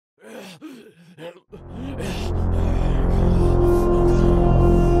Hello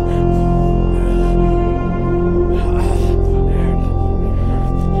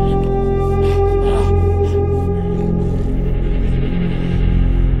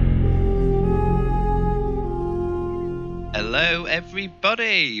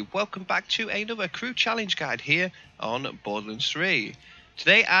everybody, welcome back to another crew challenge guide here on Borderlands 3.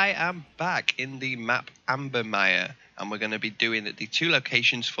 Today I am back in the map Ambermire and we're going to be doing the two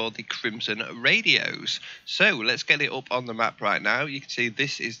locations for the Crimson radios. So let's get it up on the map right now. You can see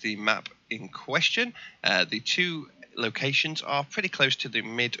this is the map in question. The two locations are pretty close to the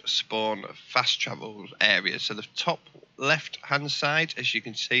mid-spawn fast travel area. So the top left hand side, as you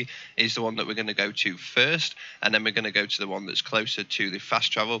can see, is the one that we're going to go to first, and then we're going to go to the one that's closer to the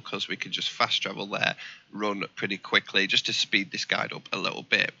fast travel because we can just fast travel there, run pretty quickly just to speed this guide up a little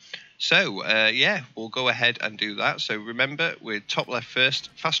bit. So yeah, we'll go ahead and do that. So remember, we're top left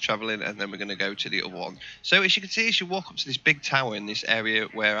first, fast traveling, and then we're going to go to the other one. So as you can see, as you walk up to this big tower in this area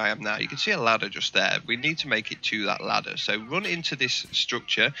where I am now, you can see a ladder just there. We need to make it to that ladder. So run into this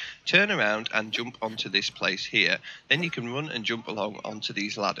structure, turn around and jump onto this place here. Then you can run and jump along onto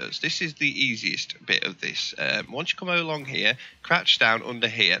these ladders. This is the easiest bit of this. Once you come along here, crouch down under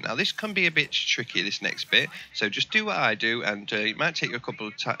here. Now this can be a bit tricky, this next bit. So just do what I do, and it might take you a couple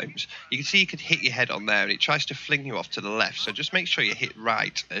of times. You can see you could hit your head on there and it tries to fling you off to the left, so just make sure you hit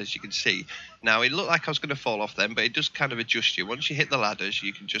right, as you can see. Now it looked like I was going to fall off then, but it does kind of adjust you. Once you hit the ladders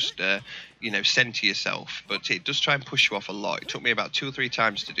you can just you know, center yourself, but it does try and push you off a lot. It took me about 2 or 3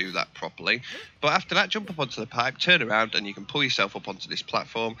 times to do that properly, but after that, jump up onto the pipe, turn around, and you can pull yourself up onto this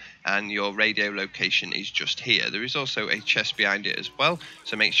platform, and your radio location is just here. There is also a chest behind it as well,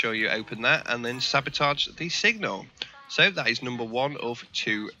 so make sure you open that and then sabotage the signal. So that is number 1 of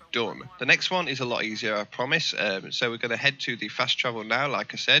 2 done. The next one is a lot easier, I promise. So we're going to head to the fast travel now,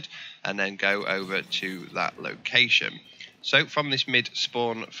 like I said, and then go over to that location. So from this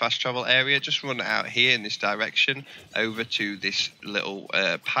mid-spawn fast travel area, just run out here in this direction over to this little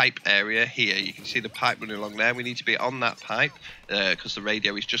pipe area here. You can see the pipe running along there. We need to be on that pipe because the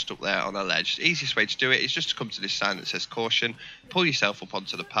radio is just up there on a ledge. The easiest way to do it is just to come to this sign that says caution, pull yourself up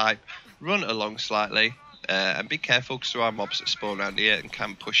onto the pipe, run along slightly, and be careful because there are mobs that spawn around here and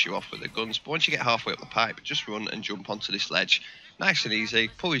can push you off with their guns. But once you get halfway up the pipe, just run and jump onto this ledge. Nice and easy,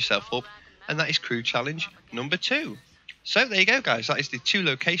 pull yourself up, and that is crew challenge number 2. So there you go, guys. That is the 2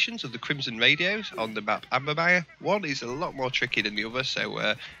 locations of the Crimson radios on the map Ambermire. One is a lot more tricky than the other,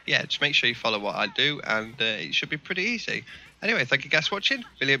 so yeah, just make sure you follow what I do, and it should be pretty easy. Anyway, thank you guys for watching.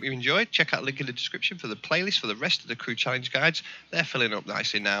 Really hope you enjoyed. Check out the link in the description for the playlist for the rest of the crew challenge guides. They're filling up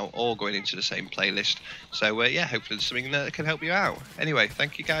nicely now, all going into the same playlist. So yeah, hopefully there's something that can help you out. Anyway,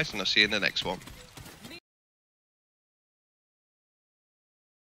 thank you guys, and I'll see you in the next one.